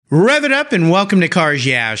Rev it up and welcome to Cars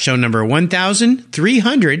Yeah, show number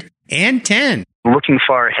 1310. Looking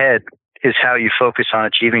far ahead is how you focus on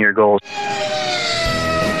achieving your goals.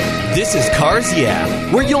 This is Cars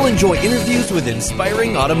Yeah, where you'll enjoy interviews with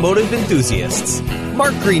inspiring automotive enthusiasts.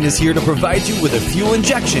 Mark Green is here to provide you with a fuel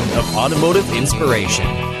injection of automotive inspiration.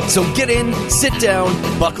 So get in, sit down,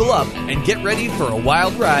 buckle up, and get ready for a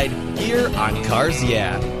wild ride here on Cars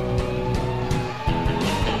Yeah.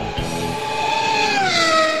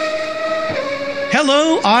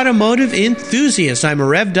 Hello, automotive enthusiasts. I'm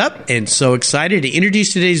revved up and so excited to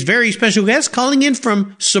introduce today's very special guest calling in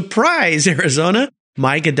from Surprise, Arizona,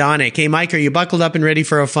 Mike Adonick. Hey, Mike, are you buckled up and ready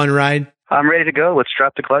for a fun ride? I'm ready to go. Let's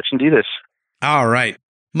drop the clutch and do this. All right.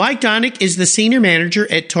 Mike Adonick is the senior manager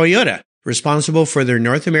at Toyota, responsible for their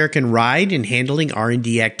North American ride and handling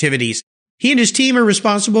R&D activities. He and his team are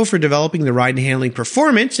responsible for developing the ride and handling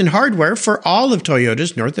performance and hardware for all of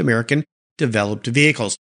Toyota's North American developed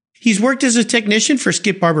vehicles. He's worked as a technician for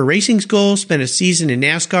Skip Barber Racing School, spent a season in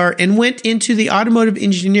NASCAR, and went into the automotive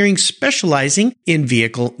engineering specializing in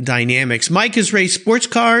vehicle dynamics. Mike has raced sports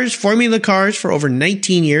cars, Formula cars for over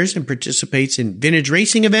 19 years and participates in vintage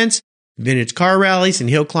racing events, vintage car rallies,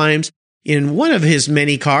 and hill climbs in one of his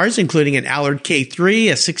many cars, including an Allard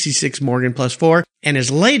K3, a 66 Morgan Plus 4, and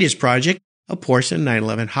his latest project, a Porsche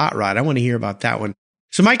 911 Hot Rod. I want to hear about that one.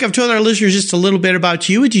 So, Mike, I've told our listeners just a little bit about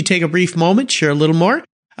you. Would you take a brief moment, share a little more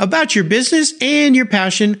about your business and your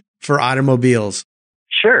passion for automobiles?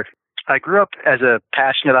 Sure. I grew up as a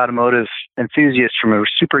passionate automotive enthusiast from a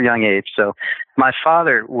super young age. So my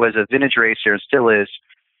father was a vintage racer and still is,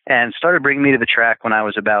 and started bringing me to the track when I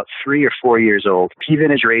was about 3 or 4 years old. He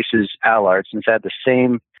vintage races Allards and has had the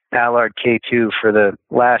same Allard K2 for the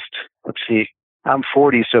last, I'm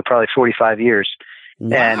 40, so probably 45 years.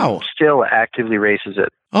 Wow. And still actively races it.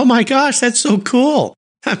 Oh my gosh, that's so cool.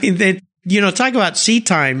 I mean, talk about seat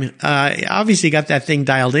time. Obviously got that thing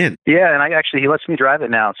dialed in. Yeah, and he lets me drive it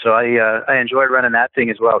now. So I enjoy running that thing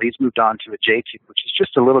as well. He's moved on to a J2, which is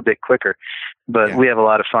just a little bit quicker. But We have a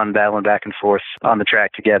lot of fun battling back and forth on the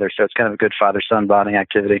track together. So it's kind of a good father-son bonding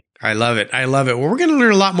activity. I love it. Well, we're going to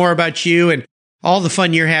learn a lot more about you and all the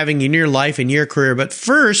fun you're having in your life and your career. But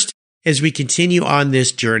first, as we continue on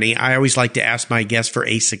this journey, I always like to ask my guests for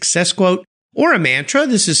a success quote or a mantra.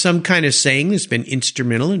 This is some kind of saying that's been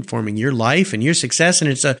instrumental in forming your life and your success. And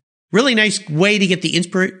it's a really nice way to get the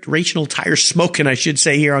inspirational tire smoking, I should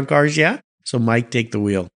say, here on Cars Yeah. So, Mike, take the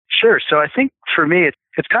wheel. Sure. So I think for me,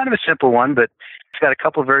 it's kind of a simple one, but it's got a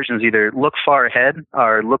couple of versions, either look far ahead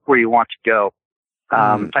or look where you want to go.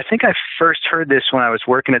 I think I first heard this when I was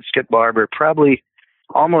working at Skip Barber, probably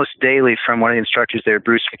almost daily from one of the instructors there,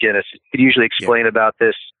 Bruce McGinnis. He'd usually explain about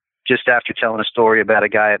this just after telling a story about a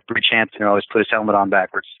guy at Bridgehampton who always put his helmet on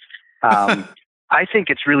backwards. I think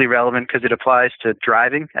it's really relevant because it applies to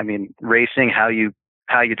driving. I mean, racing, how you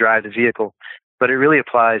drive the vehicle, but it really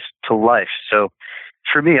applies to life. So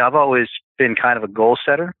for me, I've always been kind of a goal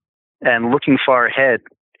setter, and looking far ahead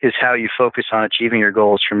is how you focus on achieving your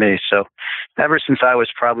goals for me. So ever since I was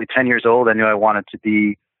probably 10 years old, I knew I wanted to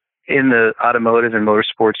be in the automotive and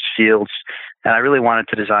motorsports fields, and I really wanted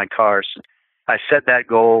to design cars. I set that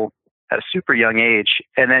goal at a super young age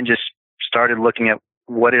and then just started looking at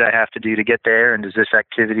what did I have to do to get there, and does this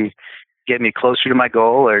activity get me closer to my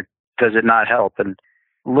goal, or does it not help? And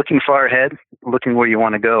looking far ahead, looking where you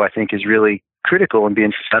want to go, I think is really critical in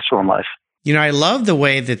being successful in life. I love the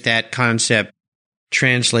way that concept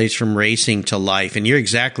translates from racing to life. And you're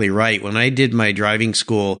exactly right. When I did my driving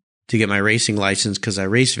school to get my racing license, because I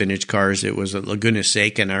raced vintage cars, it was a Laguna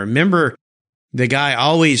Seca. And I remember the guy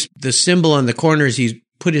always, the symbol on the corners, he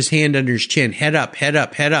put his hand under his chin, head up, head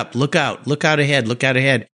up, head up, look out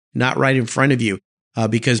ahead, not right in front of you.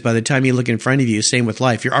 Because by the time you look in front of you, same with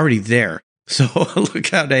life, you're already there. So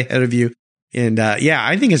look out ahead of you. And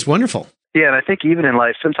I think it's wonderful. Yeah, and I think even in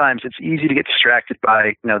life, sometimes it's easy to get distracted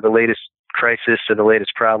by, the latest crisis or the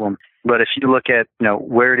latest problem. But if you look at,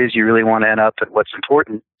 where it is you really want to end up and what's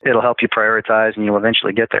important, it'll help you prioritize and you'll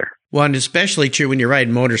eventually get there. Well, and especially true when you're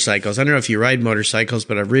riding motorcycles. I don't know if you ride motorcycles,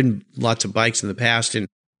 but I've ridden lots of bikes in the past. And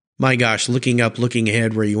my gosh, looking up, looking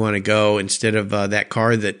ahead where you want to go instead of that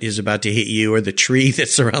car that is about to hit you or the tree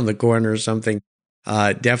that's around the corner or something.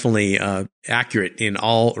 Definitely accurate in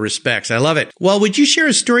all respects. I love it. Well, would you share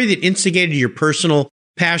a story that instigated your personal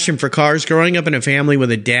passion for cars? Growing up in a family with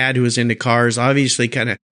a dad who was into cars obviously kind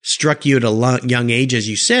of struck you at a young age, as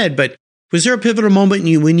you said, but was there a pivotal moment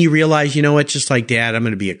when you realized, just like Dad, I'm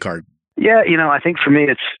going to be a car? Yeah, I think for me,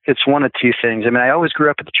 it's one of two things. I mean, I always grew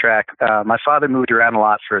up at the track. My father moved around a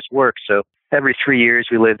lot for his work, so every 3 years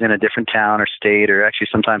we lived in a different town or state, or actually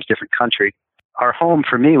sometimes different country. Our home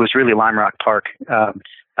for me was really Lime Rock Park.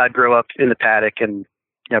 I'd grow up in the paddock and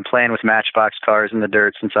playing with Matchbox cars in the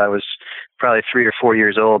dirt since I was probably 3 or 4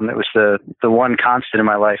 years old, and it was the one constant in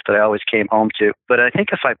my life that I always came home to. But I think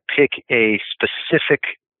if I pick a specific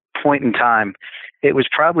point in time, it was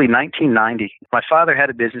probably 1990. My father had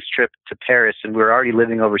a business trip to Paris, and we were already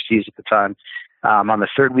living overseas at the time, on the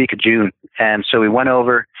third week of June. And so we went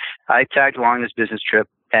over. I tagged along this business trip,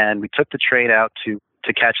 and we took the train out to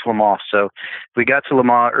catch Le Mans. So we got to Le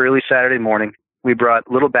Mans early Saturday morning. We brought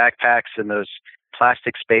little backpacks and those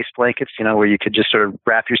plastic space blankets, where you could just sort of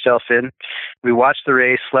wrap yourself in. We watched the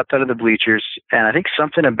race, slept under the bleachers, and I think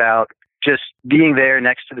something about just being there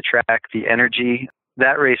next to the track, the energy.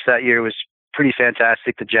 That race that year was pretty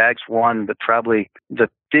fantastic. The Jags won, but probably the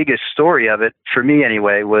biggest story of it, for me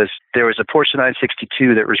anyway, was there was a Porsche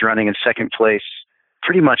 962 that was running in second place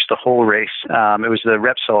pretty much the whole race. It was the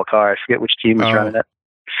Repsol car. I forget which team was running it.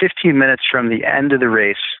 15 minutes from the end of the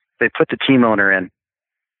race, they put the team owner in,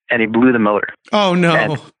 and he blew the motor. Oh,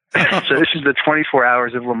 no. So this is the 24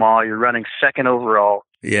 hours of Le Mans. You're running second overall,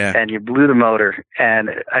 and you blew the motor. And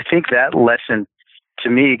I think that lesson, to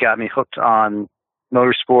me, got me hooked on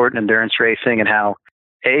motorsport and endurance racing, and how,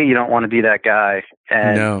 A, you don't want to be that guy,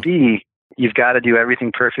 and B, you've got to do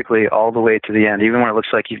everything perfectly all the way to the end. Even when it looks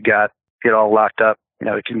like you've got it all locked up,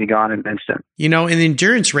 it can be gone in an instant. In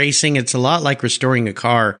endurance racing, it's a lot like restoring a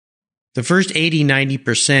car. The first 80,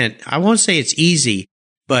 90%, I won't say it's easy,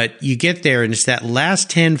 but you get there and it's that last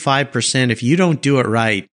 10, 5%. If you don't do it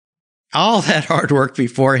right, all that hard work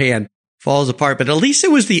beforehand falls apart. But at least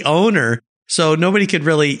it was the owner, so nobody could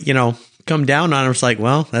really, come down on him. It's like,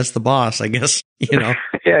 well, that's the boss, I guess. Yeah,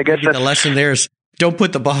 I guess the lesson there is don't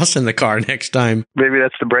put the boss in the car next time. Maybe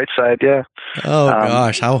that's the bright side. Yeah. Oh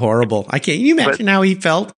gosh, how horrible! Can you imagine how he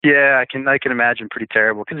felt? Yeah, I can imagine pretty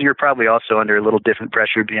terrible, because you're probably also under a little different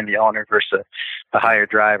pressure being the owner versus a higher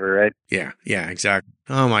driver, right? Yeah, exactly.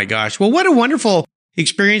 Oh my gosh! Well, what a wonderful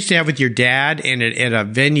experience to have with your dad, and at a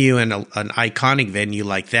venue, and an iconic venue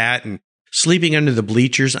like that, and sleeping under the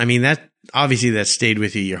bleachers. I mean, that stayed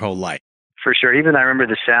with you your whole life. For sure. Even I remember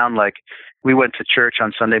the sound. Like, we went to church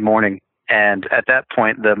on Sunday morning, and at that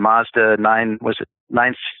point, the Mazda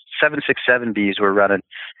 767Bs were running,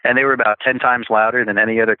 and they were about 10 times louder than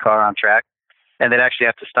any other car on track. And they'd actually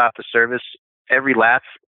have to stop the service every lap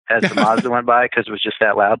as the Mazda went by, because it was just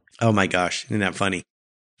that loud. Oh my gosh. Isn't that funny?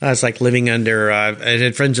 It's like living under, I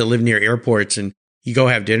had friends that live near airports, and you go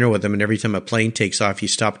have dinner with them, and every time a plane takes off, you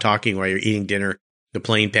stop talking while you're eating dinner. The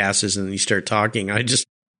plane passes and you start talking. I just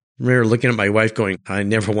remember looking at my wife going, I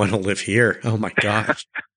never want to live here. Oh my gosh.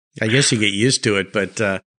 I guess you get used to it, but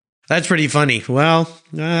that's pretty funny. Well,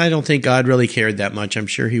 I don't think God really cared that much. I'm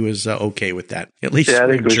sure he was okay with that. At least I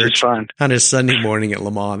think it was just fun. On a Sunday morning at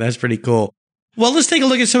Le Mans. That's pretty cool. Well, let's take a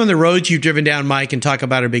look at some of the roads you've driven down, Mike, and talk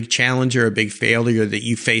about a big challenge or a big failure that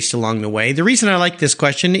you faced along the way. The reason I like this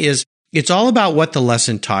question is it's all about what the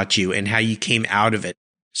lesson taught you and how you came out of it.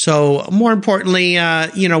 So more importantly,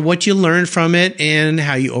 what you learned from it and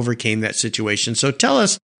how you overcame that situation. So tell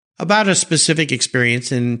us about a specific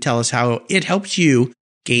experience and tell us how it helps you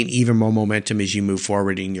gain even more momentum as you move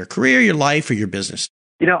forward in your career, your life, or your business.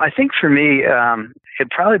 I think for me,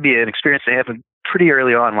 it'd probably be an experience that happened pretty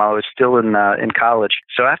early on while I was still in college.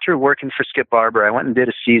 So after working for Skip Barber, I went and did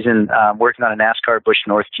a season working on a NASCAR Busch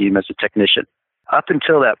North team as a technician. Up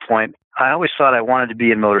until that point, I always thought I wanted to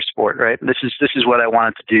be in motorsport, right? This is what I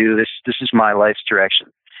wanted to do. This is my life's direction.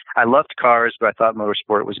 I loved cars, but I thought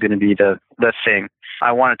motorsport was going to be the thing.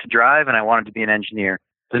 I wanted to drive, and I wanted to be an engineer.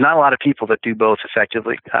 There's not a lot of people that do both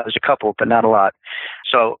effectively. There's a couple, but not a lot.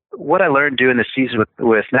 So what I learned doing this season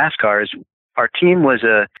with NASCAR is our team was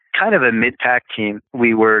a kind of a mid-pack team.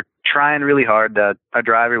 We were trying really hard. Our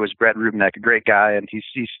driver was Brett Rubenek, a great guy, and he's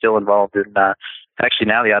still involved in actually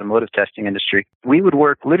now the automotive testing industry. We would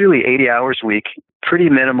work literally 80 hours a week, pretty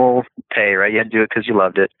minimal pay, right? You had to do it because you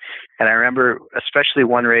loved it. And I remember especially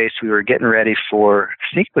one race, we were getting ready for,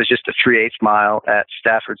 I think it was just a 3/8 mile at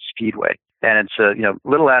Stafford Speedway. And it's a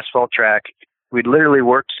little asphalt track. We'd literally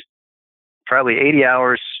worked probably 80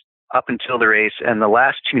 hours up until the race. And the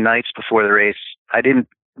last 2 nights before the race, I didn't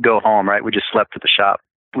go home, right? We just slept at the shop.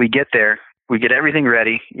 We get there, we get everything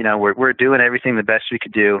ready. We're doing everything the best we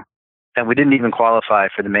could do. And we didn't even qualify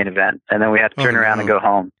for the main event. And then we had to turn around and go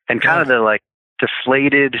home. And kind of the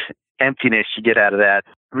deflated emptiness you get out of that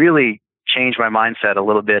really changed my mindset a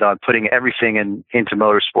little bit on putting everything into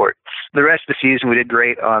motorsport. The rest of the season, we did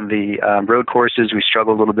great on the road courses. We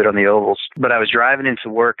struggled a little bit on the ovals. But I was driving into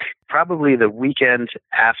work probably the weekend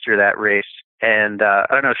after that race. And I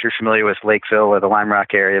don't know if you're familiar with Lakeville or the Lime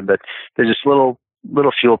Rock area, but there's this little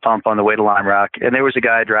fuel pump on the way to Lime Rock. And there was a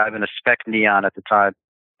guy driving a spec Neon at the time.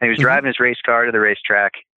 And he was driving his race car to the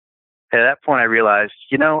racetrack. And at that point, I realized,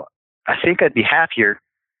 I think I'd be happier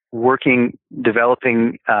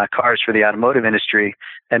developing cars for the automotive industry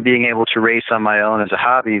and being able to race on my own as a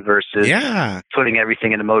hobby versus putting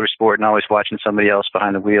everything into motorsport and always watching somebody else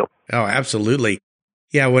behind the wheel. Oh, absolutely.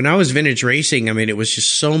 Yeah, when I was vintage racing, I mean, it was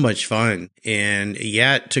just so much fun. And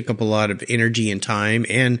yeah, it took up a lot of energy and time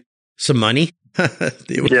and some money.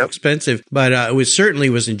 It was expensive, but it certainly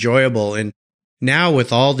was enjoyable. And now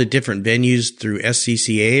with all the different venues through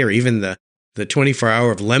SCCA or even the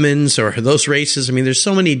 24-hour of Lemons or those races, I mean, there's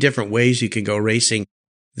so many different ways you can go racing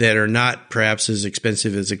that are not perhaps as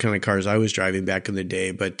expensive as the kind of cars I was driving back in the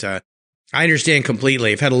day. But I understand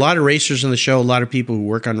completely. I've had a lot of racers on the show, a lot of people who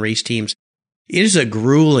work on race teams. It is a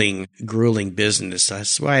grueling business.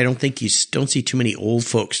 That's why I don't think you don't see too many old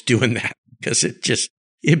folks doing that, because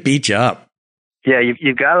it beats you up. Yeah,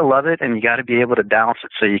 you've got to love it, and you got to be able to balance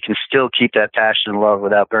it so you can still keep that passion and love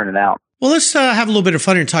without burning out. Well, let's have a little bit of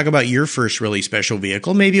fun and talk about your first really special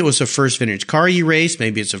vehicle. Maybe it was the first vintage car you raced.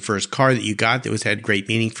 Maybe it's the first car that you got that had great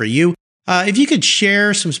meaning for you. If you could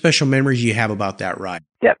share some special memories you have about that ride.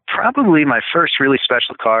 Yeah, probably my first really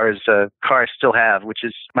special car is a car I still have, which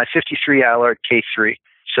is my 53 Allard K3.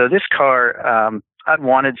 So this car I'd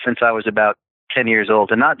wanted since I was about 10 years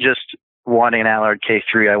old, and not just wanting an Allard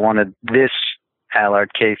K3. I wanted this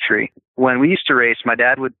Allard K3. When we used to race, my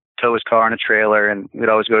dad would tow his car on a trailer and we'd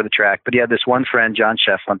always go to the track. But he had this one friend, John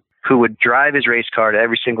Shefflin, who would drive his race car to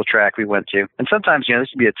every single track we went to. And sometimes, this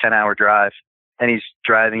would be a 10-hour drive. And he's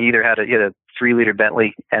driving, he had a 3-liter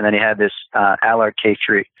Bentley, and then he had this Allard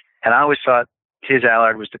K3. And I always thought his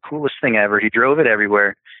Allard was the coolest thing ever. He drove it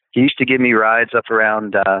everywhere. He used to give me rides up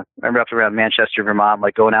around Manchester, Vermont,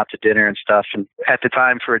 like going out to dinner and stuff. And at the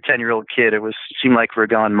time, for a 10-year-old kid, it seemed like we were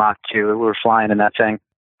going Mach 2. We were flying in that thing.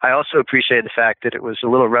 I also appreciated the fact that it was a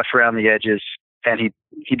little rough around the edges, and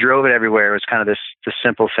he drove it everywhere. It was kind of this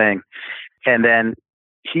simple thing. And then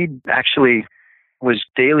he actually was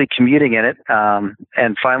daily commuting in it,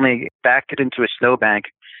 and finally backed it into a snowbank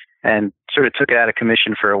and sort of took it out of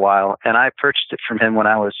commission for a while. And I purchased it from him when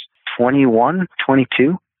I was 21,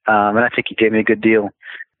 22, and I think he gave me a good deal.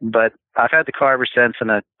 But I've had the car ever since,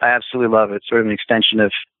 and I absolutely love it. It's sort of an extension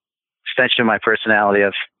of my personality.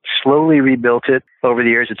 I've slowly rebuilt it over the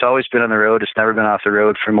years. It's always been on the road. It's never been off the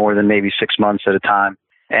road for more than maybe 6 months at a time.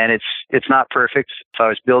 And it's not perfect. If I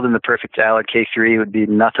was building the perfect Allard K3, it would be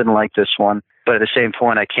nothing like this one. But at the same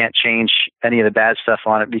point, I can't change any of the bad stuff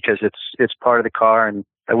on it because it's part of the car, and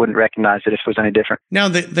I wouldn't recognize it if it was any different. Now,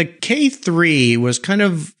 the K3 was kind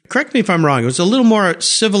of, correct me if I'm wrong, it was a little more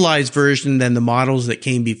civilized version than the models that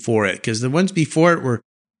came before it, because the ones before it were,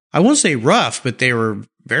 I won't say rough, but they were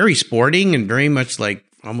very sporting and very much like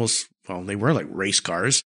they were like race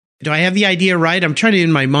cars. Do I have the idea right? I'm trying to,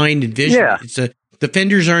 in my mind, envision. Yeah. The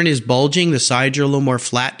fenders aren't as bulging. The sides are a little more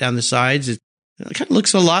flat down the sides. It kind of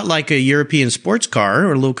looks a lot like a European sports car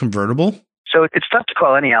or a little convertible. So it's tough to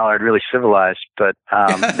call any Allard really civilized, but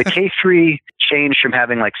the K3 changed from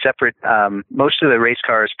having like separate, most of the race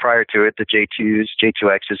cars prior to it, the J2s,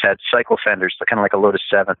 J2Xs had cycle fenders, kind of like a Lotus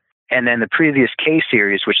 7. And then the previous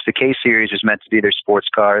K-Series, which the K-Series was meant to be their sports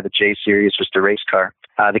car, the J-Series was the race car.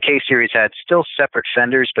 The K-Series had still separate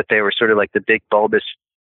fenders, but they were sort of like the big bulbous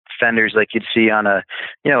fenders like you'd see on a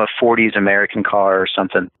 40s American car or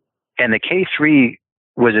something. And the K3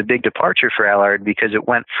 was a big departure for Allard because it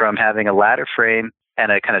went from having a ladder frame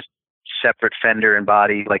and a kind of separate fender and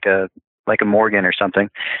body like a Morgan or something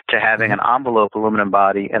to having an envelope aluminum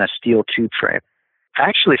body and a steel tube frame.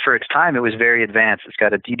 Actually, for its time, it was very advanced. It's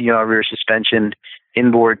got a DDR rear suspension,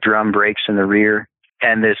 inboard drum brakes in the rear,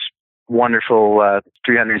 and this wonderful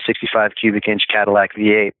 365 cubic inch Cadillac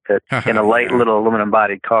V8 that in a light little aluminum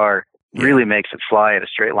bodied car really makes it fly in a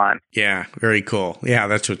straight line. Yeah, very cool. Yeah,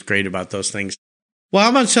 that's what's great about those things. Well, how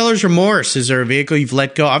about seller's remorse? Is there a vehicle you've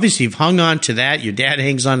let go? Obviously, you've hung on to that. Your dad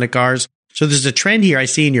hangs on to cars. So there's a trend here I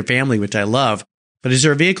see in your family, which I love. But is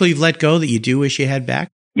there a vehicle you've let go that you do wish you had back?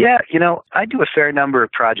 Yeah, I do a fair number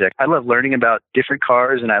of projects. I love learning about different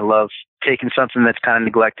cars, and I love taking something that's kind of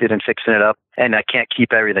neglected and fixing it up. And I can't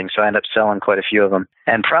keep everything, so I end up selling quite a few of them.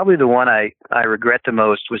 And probably the one I regret the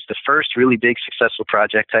most was the first really big successful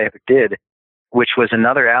project I ever did, which was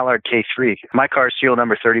another Allard K3. My car is serial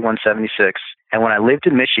number 3176. And when I lived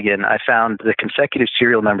in Michigan, I found the consecutive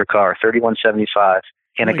serial number car, 3175,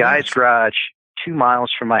 in a guy's garage 2 miles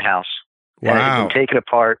from my house. Wow. And it had been taken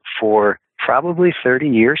apart for probably 30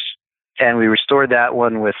 years. And we restored that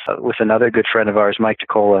one with another good friend of ours, Mike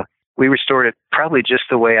DeCola. We restored it probably just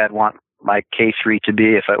the way I'd want my K3 to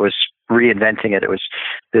be if I was reinventing it. It was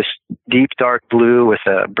this deep dark blue with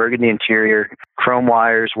a burgundy interior, chrome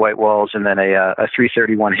wires, white walls, and then a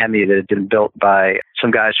 331 Hemi that had been built by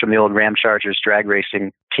some guys from the old Ram Chargers drag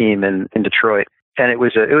racing team in Detroit. And it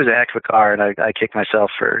was a heck of a car, and I kicked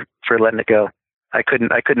myself for letting it go. I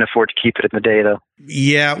couldn't afford to keep it in the day, though.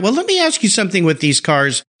 Yeah. Well, let me ask you something with these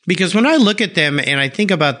cars, because when I look at them and I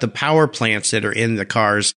think about the power plants that are in the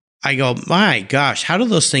cars, I go, my gosh, how do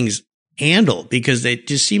those things handle? Because they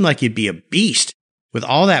just seem like you'd be a beast with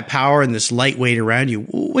all that power and this lightweight around you.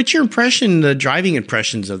 What's your impression, the driving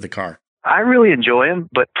impressions of the car? I really enjoy them,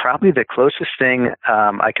 but probably the closest thing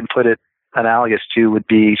I can put it analogous to would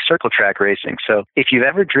be circle track racing. So if you've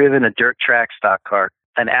ever driven a dirt track stock car,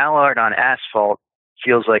 an Allard on asphalt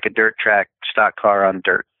feels like a dirt track stock car on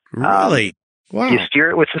dirt. Really? Wow. You steer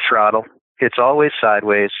it with the throttle. It's always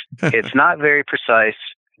sideways. It's not very precise,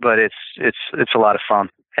 but it's a lot of fun.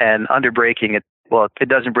 And under braking, it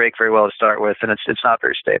doesn't brake very well to start with, and it's not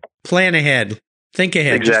very stable. Plan ahead. Think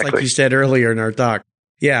ahead, exactly. Just like you said earlier in our talk.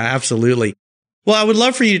 Yeah, absolutely. Well, I would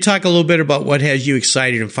love for you to talk a little bit about what has you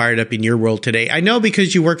excited and fired up in your world today. I know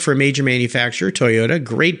because you work for a major manufacturer, Toyota,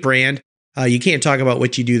 great brand. You can't talk about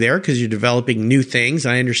what you do there because you're developing new things.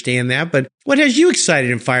 I understand that. But what has you excited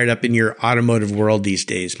and fired up in your automotive world these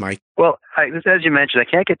days, Mike? Well, as you mentioned, I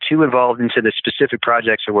can't get too involved into the specific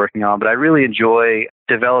projects we're working on, but I really enjoy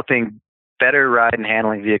developing better ride and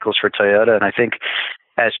handling vehicles for Toyota. And I think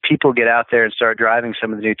as people get out there and start driving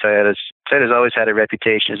some of the new Toyotas, Toyota's always had a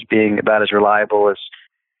reputation as being about as reliable as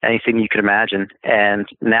anything you could imagine. And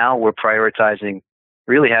now we're prioritizing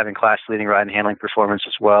really having class-leading ride and handling performance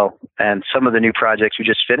as well. And some of the new projects we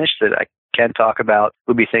just finished that I can talk about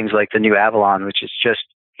would be things like the new Avalon, which is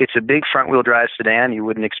it's a big front-wheel drive sedan. You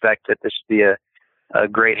wouldn't expect that this would be a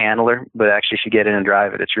great handler, but actually if you get in and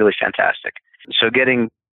drive it, it's really fantastic. So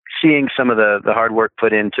seeing some of the hard work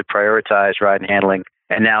put in to prioritize ride and handling,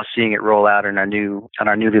 and now seeing it roll out in our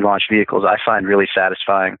newly launched vehicles, I find really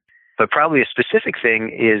satisfying. But probably a specific thing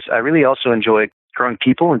is I really also enjoy growing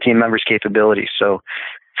people and team members' capabilities. So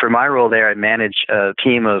for my role there, I manage a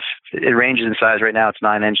team of, it ranges in size right now, it's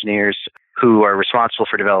 9 engineers who are responsible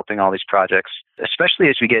for developing all these projects. Especially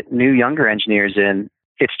as we get new, younger engineers in,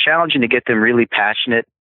 it's challenging to get them really passionate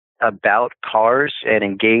about cars and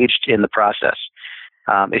engaged in the process.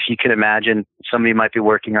 If you can imagine, somebody might be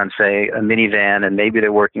working on, say, a minivan, and maybe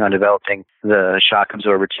they're working on developing the shock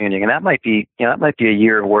absorber tuning, and that might be a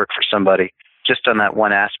year of work for somebody just on that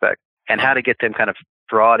one aspect. And how to get them kind of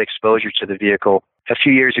broad exposure to the vehicle. A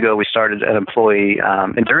few years ago, we started an employee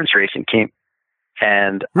endurance racing team,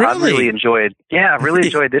 and I really enjoyed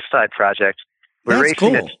this side project. We're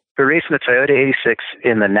racing the Toyota 86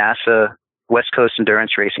 in the NASA West Coast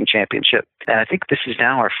Endurance Racing Championship. And I think this is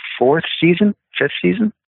now our 5th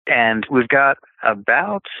season. And we've got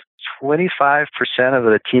about 25% of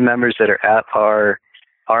the team members that are at our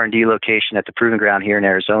R&D location at the Proving Ground here in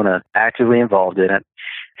Arizona actively involved in it.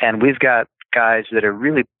 And we've got guys that are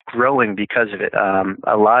really growing because of it.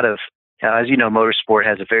 A lot of, as you know, motorsport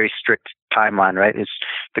has a very strict timeline, right? It's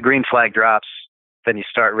the green flag drops, then you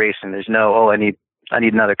start racing. There's no, I need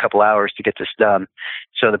another couple hours to get this done.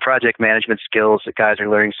 So the project management skills that guys are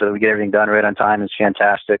learning so that we get everything done right on time is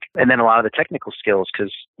fantastic. And then a lot of the technical skills,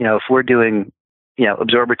 because, if we're doing,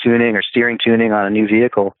 absorber tuning or steering tuning on a new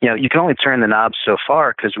vehicle, you can only turn the knobs so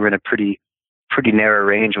far because we're in a pretty narrow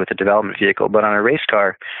range with a development vehicle. But on a race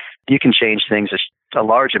car, you can change things a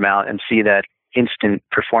large amount and see that instant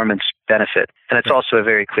performance benefit. And it's also a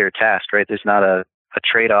very clear task, right? There's not a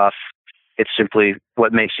trade-off. It's simply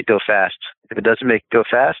what makes it go fast. If it doesn't make it go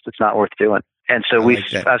fast, it's not worth doing. And so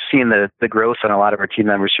I've seen the growth on a lot of our team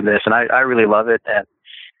members from this, and I really love it.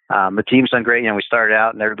 And the team's done great. We started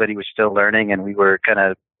out and everybody was still learning, and we were kind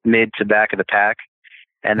of mid to back of the pack.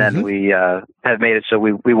 And then we have made it so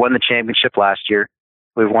we won the championship last year.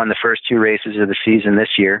 We've won the first 2 races of the season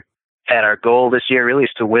this year. And our goal this year really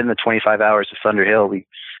is to win the 25 Hours of Thunder Hill.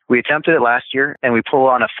 We attempted it last year, and we pull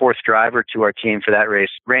on a 4th driver to our team for that race,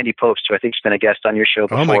 Randy Popes, who I think has been a guest on your show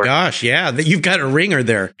before. Oh, my gosh, yeah. You've got a ringer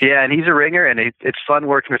there. Yeah, and he's a ringer, and it's fun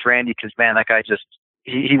working with Randy because, man, that guy just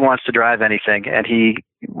he wants to drive anything, and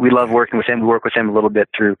we love working with him. We work with him a little bit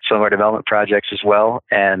through some of our development projects as well,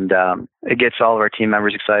 and it gets all of our team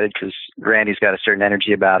members excited because Randy's got a certain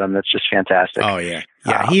energy about him that's just fantastic. Oh, yeah.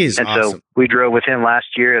 Yeah, he is awesome. And so we drove with him last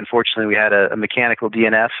year. Unfortunately, we had a mechanical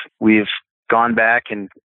DNF. We've gone back and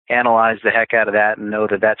analyze the heck out of that and know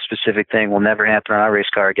that specific thing will never happen on our race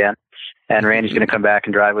car again. And Randy's going to come back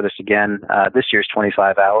and drive with us again this year's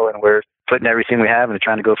 25 Hour, and we're putting everything we have and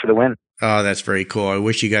trying to go for the win. Oh, that's very cool. I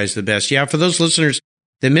wish you guys the best. Yeah, for those listeners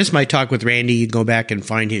that missed my talk with Randy, you can go back and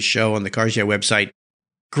find his show on the Cars Yeah website.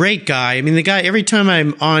 Great guy. I mean, the guy, every time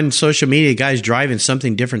I'm on social media, the guy's driving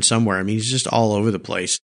something different somewhere. I mean, he's just all over the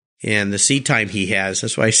place. And the seat time he has,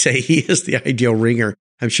 that's why I say he is the ideal ringer.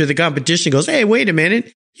 I'm sure the competition goes, hey, wait a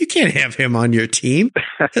minute. You can't have him on your team.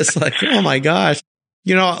 It's like, oh my gosh.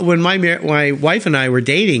 You know, when my wife and I were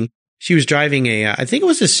dating, she was driving I think it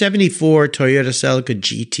was a 74 Toyota Celica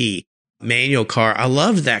GT manual car. I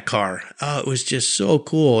loved that car. Oh, it was just so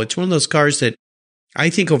cool. It's one of those cars that I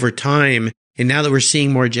think over time, and now that we're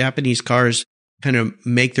seeing more Japanese cars kind of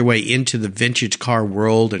make their way into the vintage car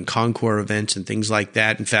world and concours events and things like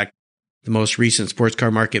that. In fact, the most recent Sports Car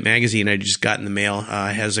Market magazine I just got in the mail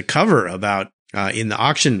has a cover about in the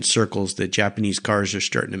auction circles that Japanese cars are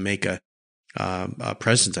starting to make a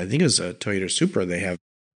presence. I think it was a Toyota Supra they have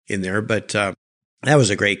in there, but that was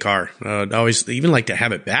a great car. I'd always even like to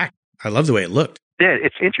have it back. I love the way it looked. Yeah,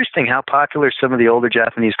 it's interesting how popular some of the older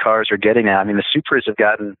Japanese cars are getting now. I mean, the Supras have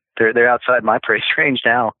gotten, they're outside my price range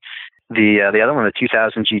now. The other one, the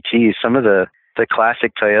 2000 GTs, some of the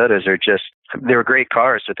classic Toyotas are just, they were great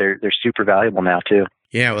cars, but they're super valuable now too.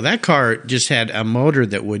 Yeah, well, that car just had a motor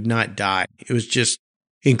that would not die. It was just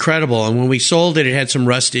incredible. And when we sold it, it had some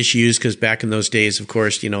rust issues because back in those days, of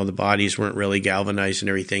course, you know, the bodies weren't really galvanized and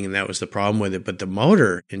everything, and that was the problem with it. But the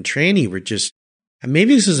motor and tranny were just,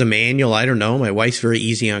 maybe this is a manual, I don't know. My wife's very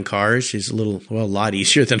easy on cars. She's a lot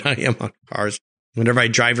easier than I am on cars. Whenever I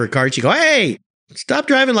drive her car, she go, hey, stop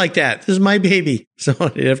driving like that. This is my baby. So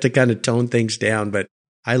I'd have to kind of tone things down, but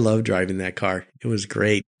I love driving that car. It was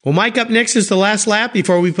great. Well, Mike, up next is the last lap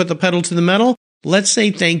before we put the pedal to the metal. Let's say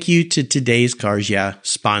thank you to today's Cars Yeah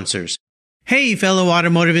sponsors. Hey, fellow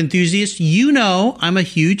automotive enthusiasts, you know I'm a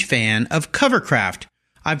huge fan of Covercraft.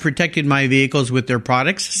 I've protected my vehicles with their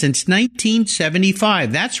products since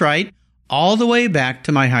 1975. That's right, all the way back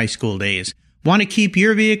to my high school days. Want to keep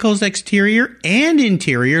your vehicle's exterior and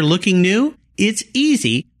interior looking new? It's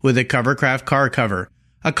easy with a Covercraft car cover.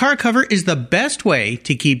 A car cover is the best way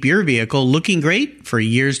to keep your vehicle looking great for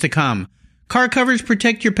years to come. Car covers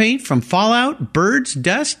protect your paint from fallout, birds,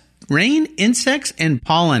 dust, rain, insects, and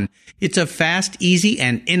pollen. It's a fast, easy,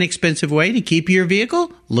 and inexpensive way to keep your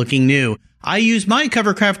vehicle looking new. I use my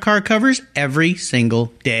Covercraft car covers every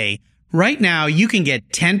single day. Right now, you can get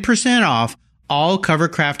 10% off all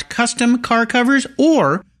Covercraft custom car covers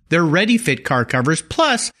or their ready-fit car covers.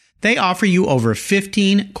 Plus, they offer you over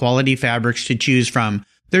 15 quality fabrics to choose from.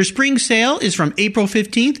 Their spring sale is from April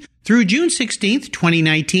 15th through June 16th,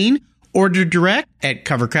 2019. Order direct at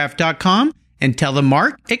covercraft.com and tell them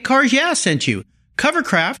Mark at Cars Yeah sent you.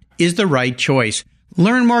 Covercraft is the right choice.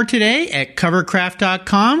 Learn more today at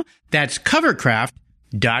covercraft.com. That's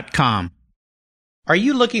covercraft.com. Are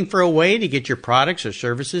you looking for a way to get your products or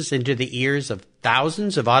services into the ears of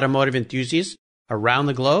thousands of automotive enthusiasts around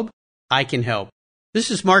the globe? I can help.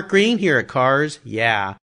 This is Mark Green here at Cars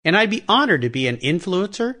Yeah, and I'd be honored to be an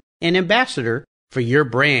influencer and ambassador for your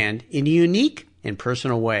brand in a unique and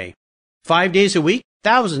personal way. 5 days a week,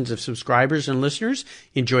 thousands of subscribers and listeners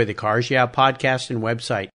enjoy the Cars Yeah podcast and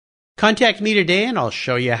website. Contact me today and I'll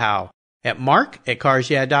show you how at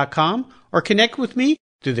mark@carsyeah.com or connect with me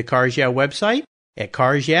through the Cars Yeah website at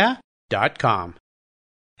carsyeah.com.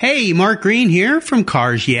 Hey, Mark Green here from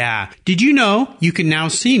Cars Yeah. Did you know you can now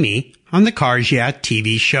see me on the Cars Yeah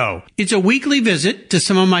TV show? It's a weekly visit to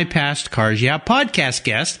some of my past Cars Yeah podcast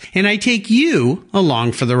guests, and I take you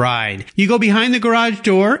along for the ride. You go behind the garage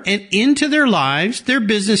door and into their lives, their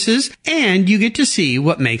businesses, and you get to see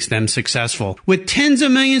what makes them successful. With tens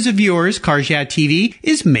of millions of viewers, Cars Yeah TV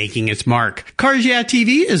is making its mark. Cars Yeah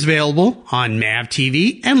TV is available on MAV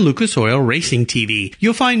TV and Lucas Oil Racing TV.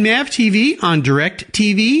 You'll find MAV TV on Direct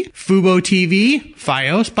TV, Fubo TV,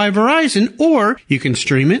 Fios by Verizon, or you can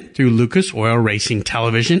stream it through Lucas Oil Racing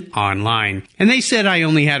Television online. And they said I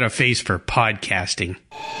only had a face for podcasting.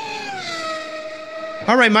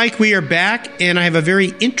 All right, Mike, we are back, and I have a very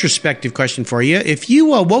introspective question for you. If you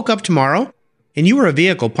woke up tomorrow and you were a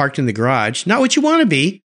vehicle parked in the garage, not what you want to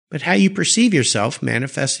be, but how you perceive yourself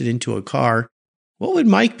manifested into a car, what would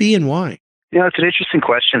Mike be and why? You know, it's an interesting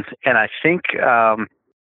question, and I think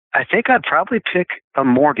I'd probably pick a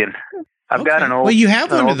Morgan. I've got an old. Well, you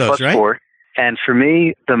have one of those, right? Four, and for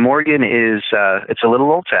me, the Morgan is it's a little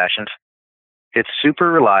old-fashioned. It's super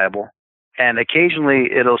reliable, and occasionally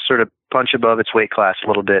it'll sort of punch above its weight class a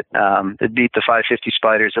little bit. It beat the 550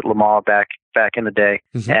 Spiders at Le Mans back in the day,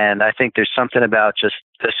 and I think there's something about just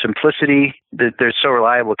the simplicity that they're so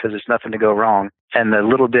reliable because there's nothing to go wrong, and the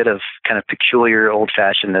little bit of kind of peculiar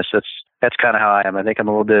old-fashionedness. That's kind of how I am. I think I'm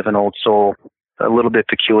a little bit of an old soul, a little bit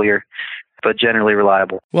peculiar, but generally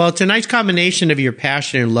reliable. Well, it's a nice combination of your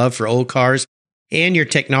passion and love for old cars and your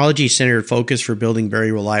technology-centered focus for building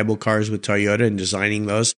very reliable cars with Toyota and designing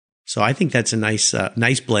those. So I think that's a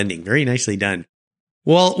nice blending. Very nicely done.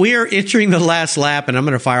 Well, we are entering the last lap, and I'm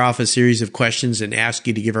going to fire off a series of questions and ask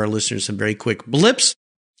you to give our listeners some very quick blips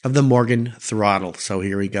of the Morgan throttle. So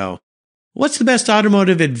here we go. What's the best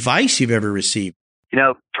automotive advice you've ever received?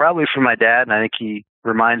 Probably from my dad, and I think he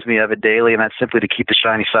reminds me of it daily, and that's simply to keep the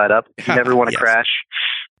shiny side up. If you never want to crash,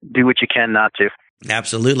 do what you can not to.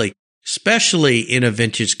 Absolutely. Especially in a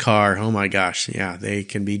vintage car. Oh my gosh. Yeah, they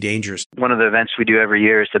can be dangerous. One of the events we do every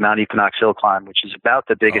year is the Mount Equinox Hill Climb, which is about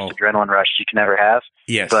the biggest adrenaline rush you can ever have.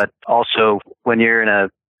 Yes. But also when you're in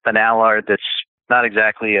an Allard that's not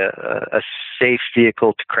exactly a safe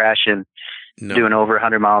vehicle to crash in, doing over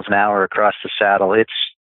 100 miles an hour across the saddle,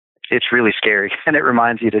 it's really scary. And it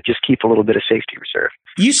reminds you to just keep a little bit of safety reserve.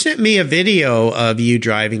 You sent me a video of you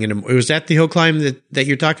driving in was that the hill climb that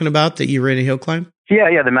you're talking about, that you were in a hill climb?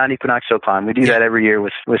 Yeah, the Mount Equinox Hill Climb. We do that every year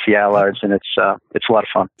with the Allards, and it's a lot of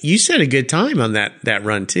fun. You set a good time on that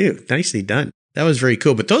run too. Nicely done. That was very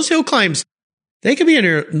cool. But those hill climbs, they can be a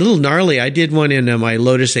little gnarly. I did one in my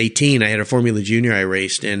Lotus 18. I had a Formula Junior I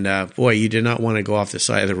raced, and boy, you did not want to go off the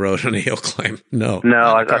side of the road on a hill climb. No,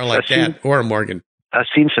 a car like that or a Morgan. I've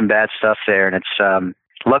seen some bad stuff there, and it's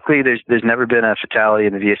luckily there's never been a fatality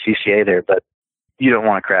in the VSCCA there, but you don't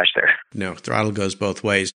want to crash there. No, throttle goes both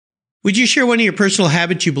ways. Would you share one of your personal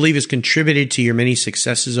habits you believe has contributed to your many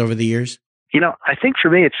successes over the years? I think for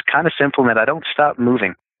me, it's kind of simple that I don't stop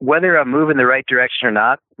moving. Whether I'm moving the right direction or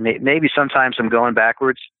not, maybe sometimes I'm going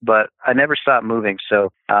backwards, but I never stop moving. So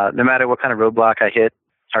no matter what kind of roadblock I hit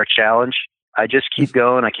or challenge, I just keep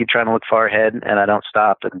going. I keep trying to look far ahead, and I don't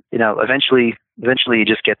stop. And, eventually you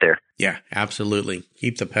just get there. Yeah, absolutely.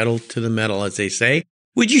 Keep the pedal to the metal, as they say.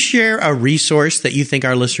 Would you share a resource that you think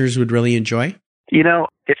our listeners would really enjoy?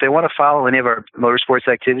 If they want to follow any of our motorsports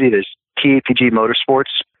activity, there's TAPG Motorsports.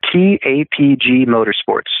 TAPG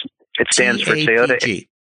Motorsports. It stands for Toyota.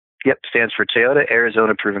 Yep, stands for Toyota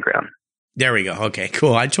Arizona Proving Ground. There we go. Okay,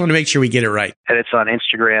 cool. I just want to make sure we get it right. And it's on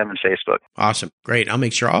Instagram and Facebook. Awesome. Great. I'll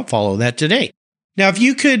make sure I'll follow that today. Now, if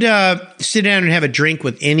you could sit down and have a drink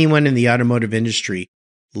with anyone in the automotive industry,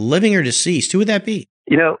 living or deceased, who would that be?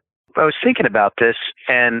 I was thinking about this,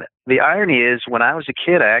 and the irony is, when I was a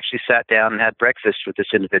kid, I actually sat down and had breakfast with this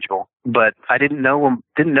individual, but I didn't know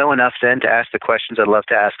enough then to ask the questions I'd love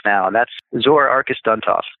to ask now, and that's Zor Arkus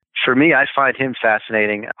Duntov. For me, I find him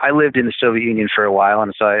fascinating. I lived in the Soviet Union for a while,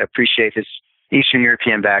 and so I appreciate his Eastern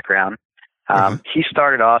European background. He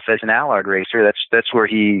started off as an Allard racer. That's where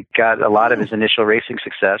he got a lot of his initial racing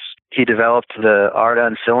success. He developed the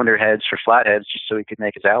Ardun cylinder heads for flatheads just so he could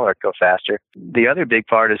make his Allard go faster. The other big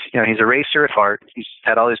part is, he's a racer at heart. He's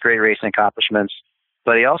had all these great racing accomplishments,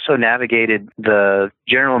 but he also navigated the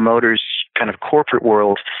General Motors kind of corporate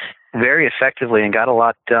world very effectively and got a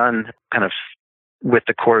lot done kind of with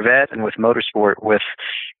the Corvette and with motorsport with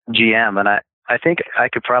GM. And I think I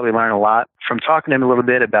could probably learn a lot from talking to him a little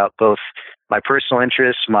bit about both my personal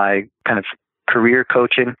interests, my kind of career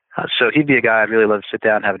coaching. So he'd be a guy I'd really love to sit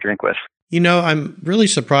down and have a drink with. I'm really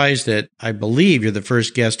surprised that I believe you're the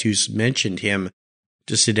first guest who's mentioned him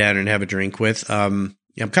to sit down and have a drink with. I'm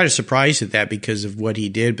kind of surprised at that because of what he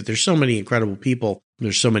did, but there's so many incredible people.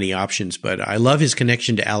 There's so many options, but I love his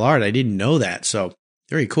connection to Allard. I didn't know that. So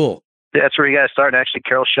very cool. That's where he got to start. Actually,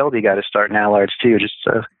 Carroll Shelby got to start in Allards too. Just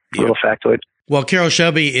a little factoid. Well, Carroll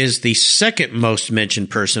Shelby is the second most mentioned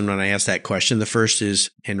person when I asked that question. The first is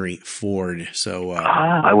Henry Ford. So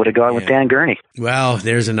I would have gone with Dan Gurney. Well,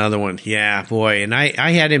 there's another one. Yeah, boy. And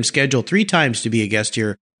I had him scheduled 3 times to be a guest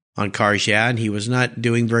here on Cars Yeah, and he was not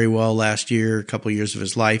doing very well last year, a couple of years of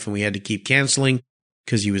his life, and we had to keep canceling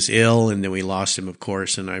because he was ill, and then we lost him, of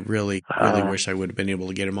course, and I really wish I would have been able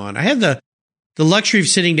to get him on. I had the luxury of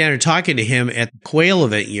sitting down and talking to him at the Quail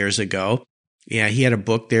event years ago. Yeah, he had a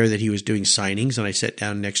book there that he was doing signings, and I sat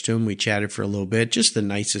down next to him. We chatted for a little bit. Just the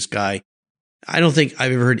nicest guy. I don't think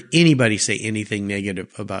I've ever heard anybody say anything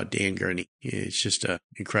negative about Dan Gurney. It's just an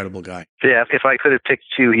incredible guy. Yeah, if I could have picked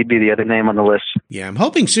 2, he'd be the other name on the list. Yeah, I'm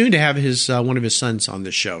hoping soon to have his one of his sons on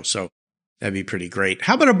the show, so that'd be pretty great.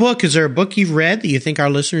 How about a book? Is there a book you've read that you think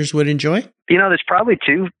our listeners would enjoy? There's probably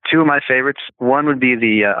two of my favorites. One would be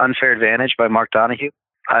The Unfair Advantage by Mark Donohue.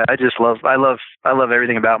 I love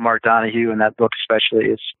everything about Mark Donohue, and that book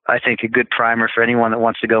especially is, I think, a good primer for anyone that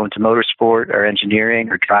wants to go into motorsport or engineering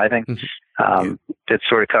or driving. That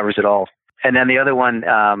sort of covers it all. And then the other one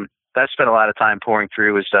that I spent a lot of time pouring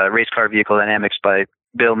through is Race Car Vehicle Dynamics by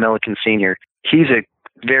Bill Milliken Sr. He's a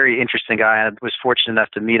very interesting guy. I was fortunate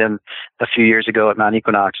enough to meet him a few years ago at Mount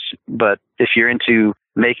Equinox. But if you're into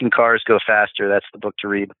making cars go faster, that's the book to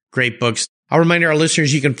read. Great books. I'll remind our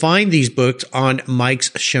listeners you can find these books on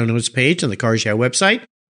Mike's show notes page on the Cars Yeah website.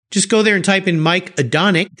 Just go there and type in Mike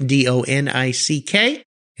Donick, D-O-N-I-C-K,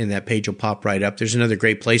 and that page will pop right up. There's another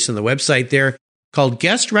great place on the website there called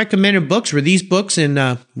Guest Recommended Books, where these books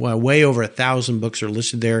and way over 1,000 books are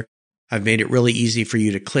listed there. I've made it really easy for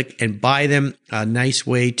you to click and buy them. A nice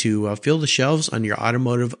way to fill the shelves on your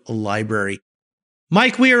automotive library.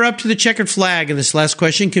 Mike, we are up to the checkered flag, and this last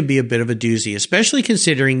question can be a bit of a doozy, especially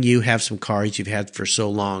considering you have some cars you've had for so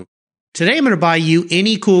long. Today, I'm going to buy you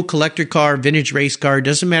any cool collector car, vintage race car,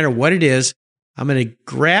 doesn't matter what it is. I'm going to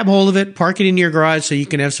grab hold of it, park it in your garage so you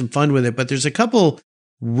can have some fun with it. But there's a couple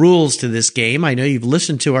rules to this game. I know you've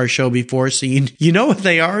listened to our show before, so you know what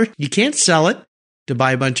they are. You can't sell it to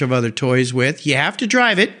buy a bunch of other toys with. You have to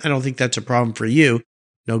drive it. I don't think that's a problem for you.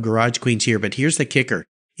 No garage queens here, but here's the kicker.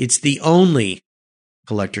 It's the only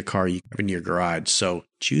collector car you have in your garage, so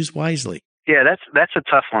choose wisely. Yeah, that's a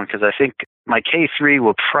tough one because I think my K3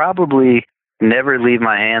 will probably never leave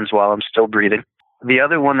my hands while I'm still breathing. The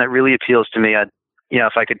other one that really appeals to me,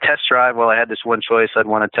 if I could test drive, I had this one choice, I'd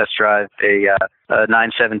want to test drive a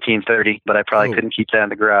 91730, but I probably couldn't keep that in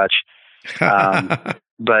the garage.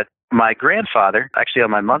 But my grandfather, actually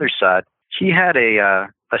on my mother's side, he had a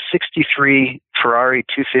 63 Ferrari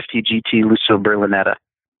 250 GT Lusso Berlinetta.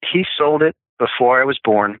 He sold it before I was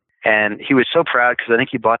born, and he was so proud because I think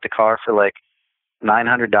he bought the car for like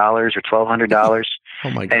 $900 or $1,200. Oh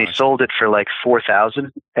my gosh. And he sold it for like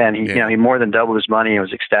 $4,000, and he more than doubled his money. He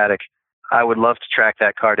was ecstatic. I would love to track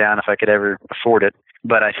that car down if I could ever afford it,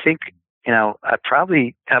 but I think I'd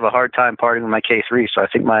probably have a hard time parting with my K3, so I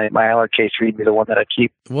think my Allard K3 would be the one that I'd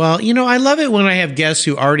keep. Well, I love it when I have guests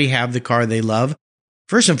who already have the car they love.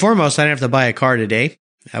 First and foremost, I don't have to buy a car today.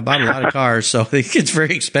 I bought a lot of cars, so it's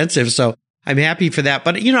very expensive, so I'm happy for that.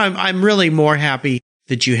 But, I'm really more happy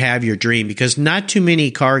that you have your dream because not too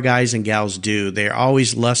many car guys and gals do. They're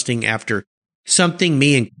always lusting after something,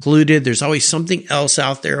 me included. There's always something else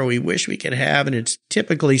out there we wish we could have, and it's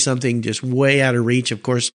typically something just way out of reach. Of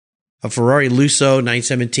course, a Ferrari Lusso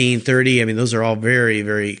 91730. I mean, those are all very,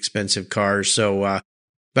 very expensive cars. So,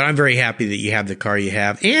 but I'm very happy that you have the car you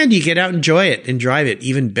have, and you get out and enjoy it and drive it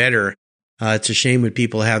even better. It's a shame when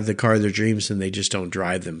people have the car of their dreams and they just don't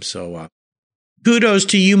drive them. So, kudos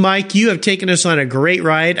to you, Mike. You have taken us on a great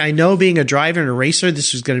ride. I know being a driver and a racer,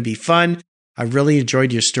 this was going to be fun. I've really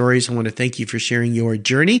enjoyed your stories. I want to thank you for sharing your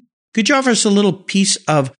journey. Could you offer us a little piece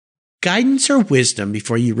of guidance or wisdom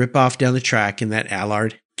before you rip off down the track in that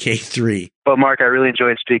Allard K3? Well, Mark, I really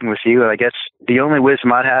enjoyed speaking with you. I guess the only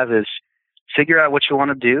wisdom I'd have is figure out what you want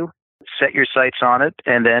to do, set your sights on it,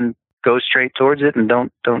 and then go straight towards it and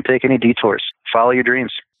don't take any detours. Follow your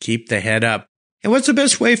dreams. Keep the head up. And what's the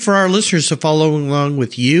best way for our listeners to follow along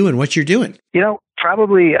with you and what you're doing?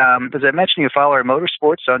 Probably, as I mentioned, you follow our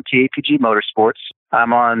motorsports on TAPG Motorsports.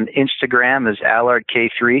 I'm on Instagram as Allard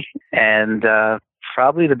K3, and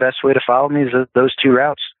probably the best way to follow me is those two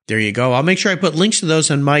routes. There you go. I'll make sure I put links to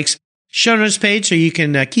those on Mike's show notes page so you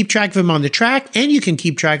can keep track of them on the track, and you can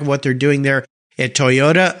keep track of what they're doing there at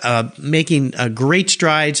Toyota, making great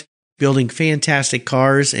strides, building fantastic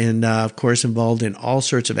cars, and of course involved in all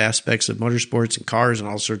sorts of aspects of motorsports and cars and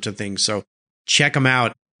all sorts of things. So check them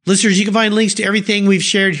out. Listeners, you can find links to everything we've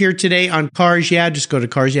shared here today on Cars Yeah. Just go to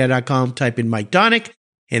carsyeah.com, type in Mike Donick,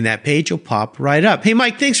 and that page will pop right up. Hey,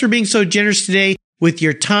 Mike, thanks for being so generous today with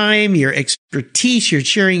your time, your expertise, your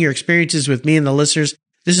sharing your experiences with me and the listeners.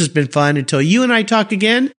 This has been fun. Until you and I talk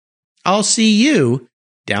again, I'll see you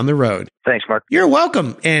down the road. Thanks, Mark. You're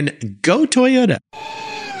welcome, and go Toyota.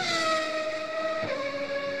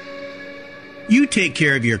 You take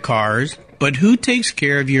care of your cars, but who takes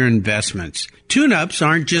care of your investments? Tune-ups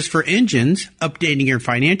aren't just for engines. Updating your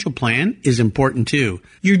financial plan is important too.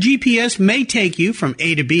 Your GPS may take you from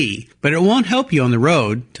A to B, but it won't help you on the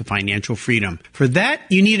road to financial freedom. For that,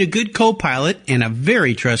 you need a good co-pilot and a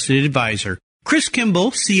very trusted advisor. Chris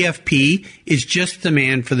Kimball, CFP, is just the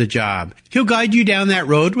man for the job. He'll guide you down that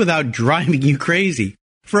road without driving you crazy.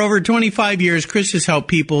 For over 25 years, Chris has helped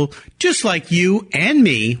people just like you and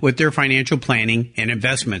me with their financial planning and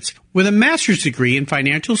investments. With a master's degree in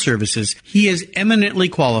financial services, he is eminently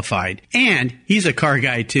qualified, and he's a car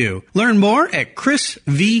guy too. Learn more at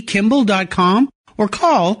chrisvkimball.com or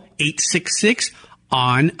call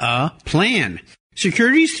 866-ON-A-PLAN.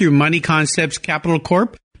 Securities through Money Concepts Capital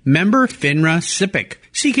Corp., member FINRA SIPC.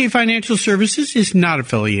 CK Financial Services is not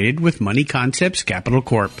affiliated with Money Concepts Capital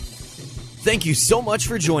Corp. Thank you so much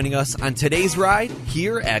for joining us on today's ride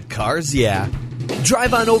here at Cars Yeah.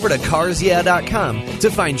 Drive on over to carsyeah.com to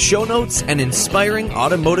find show notes and inspiring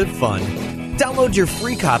automotive fun. Download your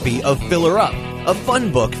free copy of Filler Up, a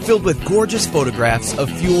fun book filled with gorgeous photographs of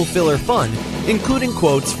fuel filler fun, including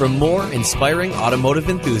quotes from more inspiring automotive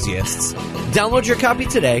enthusiasts. Download your copy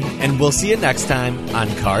today, and we'll see you next time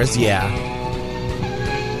on Cars Yeah!